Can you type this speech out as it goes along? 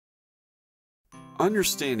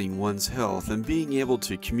Understanding one's health and being able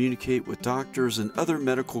to communicate with doctors and other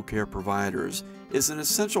medical care providers is an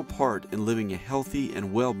essential part in living a healthy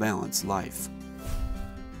and well-balanced life.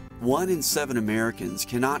 1 in 7 Americans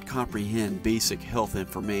cannot comprehend basic health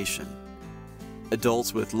information.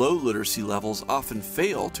 Adults with low literacy levels often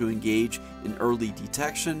fail to engage in early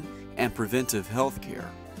detection and preventive health care.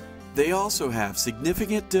 They also have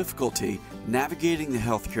significant difficulty navigating the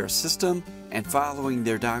healthcare system and following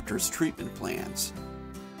their doctor's treatment plans.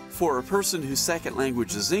 For a person whose second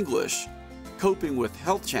language is English, coping with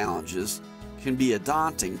health challenges can be a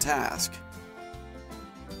daunting task.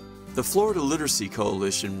 The Florida Literacy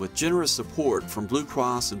Coalition, with generous support from Blue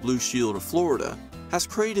Cross and Blue Shield of Florida, has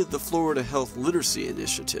created the Florida Health Literacy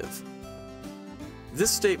Initiative.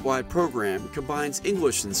 This statewide program combines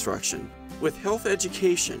English instruction with health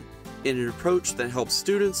education in an approach that helps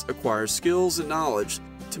students acquire skills and knowledge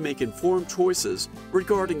to make informed choices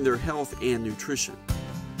regarding their health and nutrition.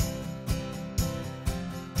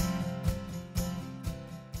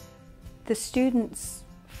 The students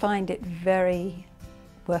find it very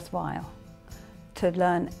worthwhile to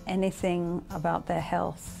learn anything about their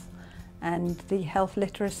health, and the health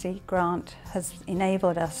literacy grant has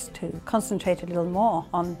enabled us to concentrate a little more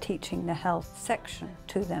on teaching the health section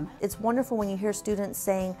to them. It's wonderful when you hear students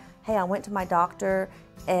saying, hey, I went to my doctor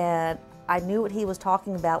and I knew what he was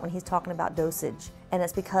talking about when he's talking about dosage, and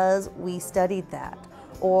it's because we studied that.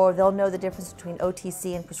 Or they'll know the difference between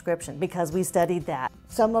OTC and prescription because we studied that.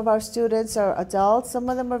 Some of our students are adults, some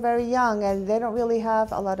of them are very young, and they don't really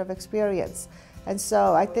have a lot of experience. And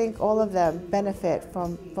so I think all of them benefit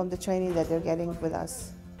from the training that they're getting with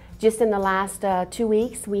us. Just in the last 2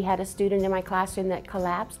 weeks, we had a student in my classroom that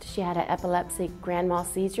collapsed. She had an epileptic grand mal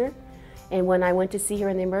seizure. And when I went to see her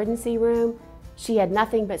in the emergency room, she had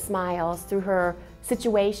nothing but smiles through her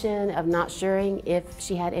situation of not sure if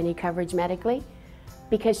she had any coverage medically,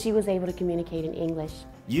 because she was able to communicate in English.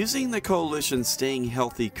 Using the Coalition's Staying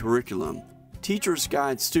Healthy curriculum, teachers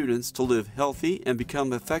guide students to live healthy and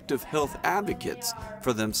become effective health advocates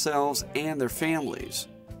for themselves and their families.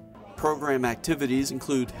 Program activities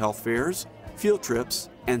include health fairs, field trips,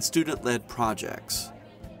 and student-led projects.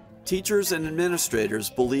 Teachers and administrators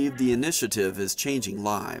believe the initiative is changing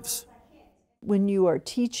lives. When you are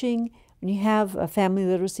teaching, when you have a family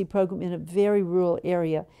literacy program in a very rural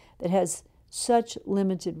area that has such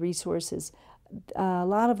limited resources, a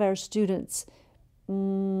lot of our students,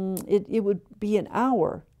 it would be an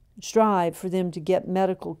hour drive for them to get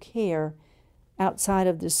medical care outside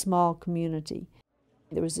of this small community.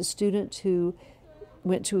 There was a student who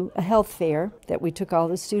went to a health fair that we took all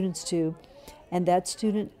the students to, and that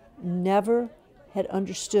student never had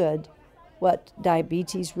understood what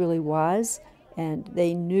diabetes really was, and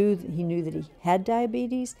he knew that he had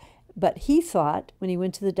diabetes, but he thought when he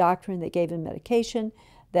went to the doctor and they gave him medication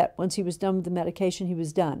that once he was done with the medication, he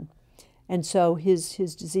was done. And so his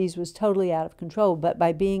disease was totally out of control. But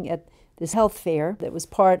by being at this health fair that was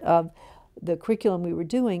part of the curriculum we were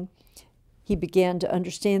doing, he began to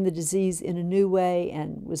understand the disease in a new way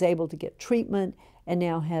and was able to get treatment and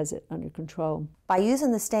now has it under control. By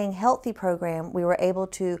using the Staying Healthy program, we were able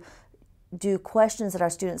to do questions that our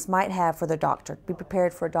students might have for their doctor, be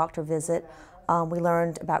prepared for a doctor visit. We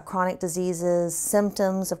learned about chronic diseases,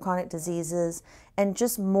 symptoms of chronic diseases, and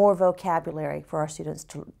just more vocabulary for our students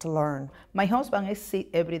to learn. My husband is sick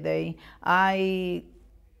every day. I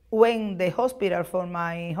went to the hospital for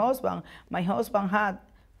my husband. My husband had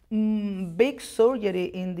big surgery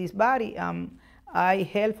in this body. I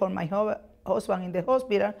helped for my husband in the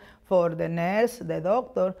hospital, for the nurse, the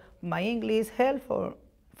doctor, my English help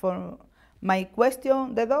for my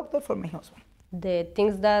question, the doctor, for my husband. The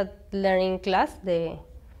things that learn in class, the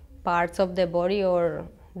parts of the body or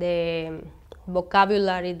the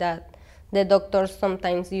vocabulary that the doctors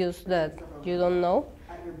sometimes use that you don't know,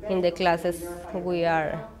 in the classes we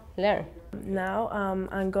are learn. Now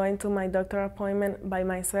I'm going to my doctor appointment by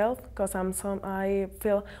myself because I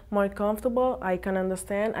feel more comfortable. I can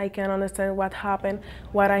understand what happened,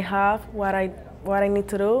 what I have, what I need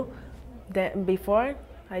to do. Then before,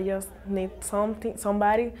 I just need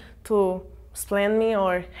somebody to explain me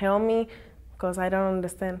or help me because I don't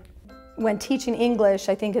understand. When teaching English,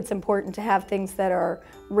 I think it's important to have things that are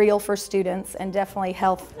real for students, and definitely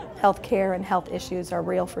health care and health issues are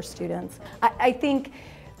real for students. I think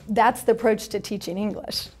that's the approach to teaching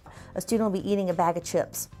English. A student will be eating a bag of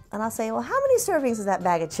chips, and I'll say, well, how many servings is that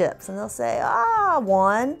bag of chips? And they'll say,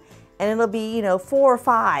 1, and it'll be, 4 or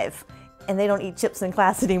 5. And they don't eat chips in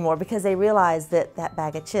class anymore because they realize that that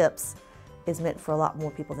bag of chips is meant for a lot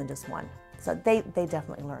more people than just one. So they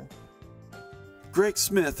definitely learn. Greg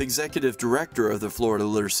Smith, Executive Director of the Florida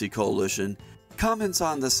Literacy Coalition, comments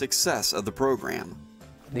on the success of the program.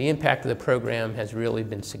 The impact of the program has really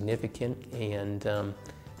been significant, and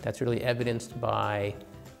that's really evidenced by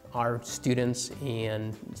our students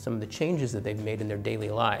and some of the changes that they've made in their daily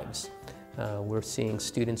lives. We're seeing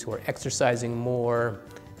students who are exercising more,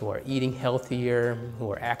 who are eating healthier,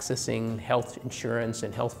 who are accessing health insurance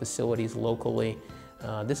and health facilities locally.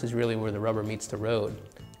 This is really where the rubber meets the road.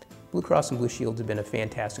 Blue Cross and Blue Shield have been a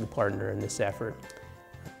fantastic partner in this effort.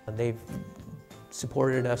 They've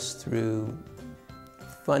supported us through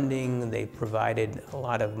funding, they've provided a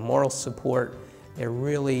lot of moral support. They're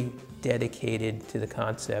really dedicated to the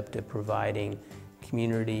concept of providing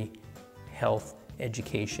community health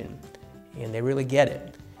education, and they really get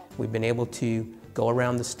it. We've been able to go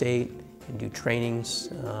around the state and do trainings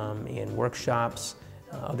and workshops,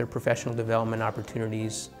 other professional development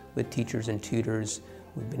opportunities with teachers and tutors.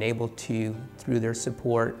 We've been able to, through their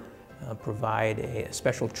support, provide a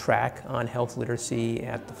special track on health literacy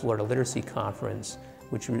at the Florida Literacy Conference,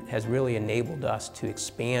 which has really enabled us to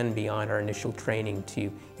expand beyond our initial training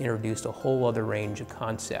to introduce a whole other range of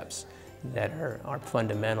concepts that are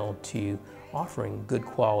fundamental to offering good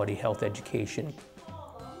quality health education.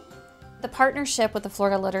 The partnership with the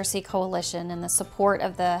Florida Literacy Coalition and the support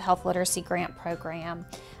of the Health Literacy Grant Program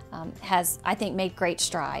has, I think, made great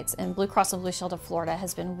strides, and Blue Cross and Blue Shield of Florida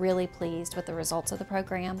has been really pleased with the results of the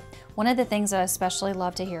program. One of the things that I especially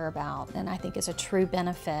love to hear about, and I think is a true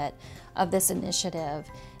benefit of this initiative,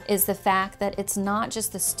 is the fact that it's not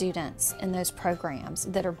just the students in those programs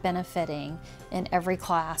that are benefiting in every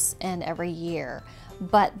class and every year,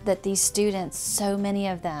 but that these students, so many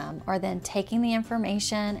of them, are then taking the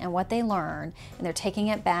information and what they learn, and they're taking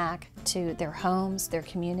it back to their homes, their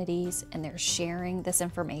communities, and they're sharing this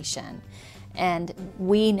information. And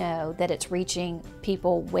we know that it's reaching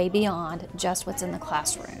people way beyond just what's in the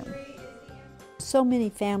classroom. So many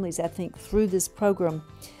families, I think, through this program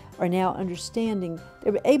are now understanding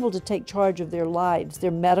they're able to take charge of their lives, their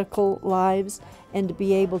medical lives, and to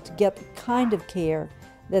be able to get the kind of care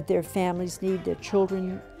that their families need, their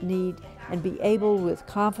children need, and be able with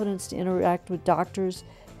confidence to interact with doctors,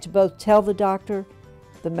 to both tell the doctor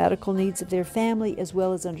the medical needs of their family as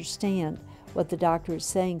well as understand what the doctor is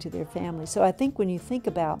saying to their family. So I think when you think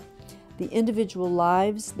about the individual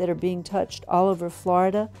lives that are being touched all over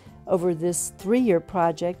Florida over this 3-year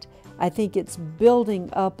project, I think it's building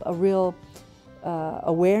up a real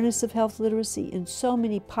awareness of health literacy in so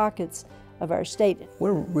many pockets of our state.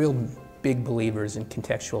 We're real big believers in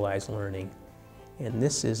contextualized learning, and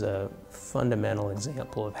this is a fundamental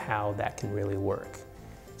example of how that can really work.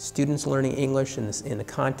 Students learning English in the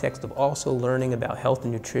context of also learning about health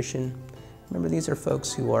and nutrition. Remember, these are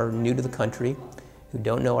folks who are new to the country, who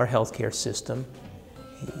don't know our healthcare system,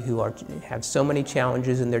 who have so many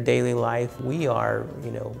challenges in their daily life. We are,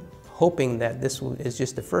 hoping that this is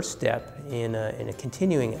just the first step in a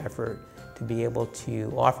continuing effort to be able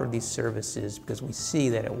to offer these services, because we see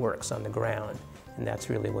that it works on the ground, and that's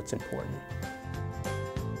really what's important.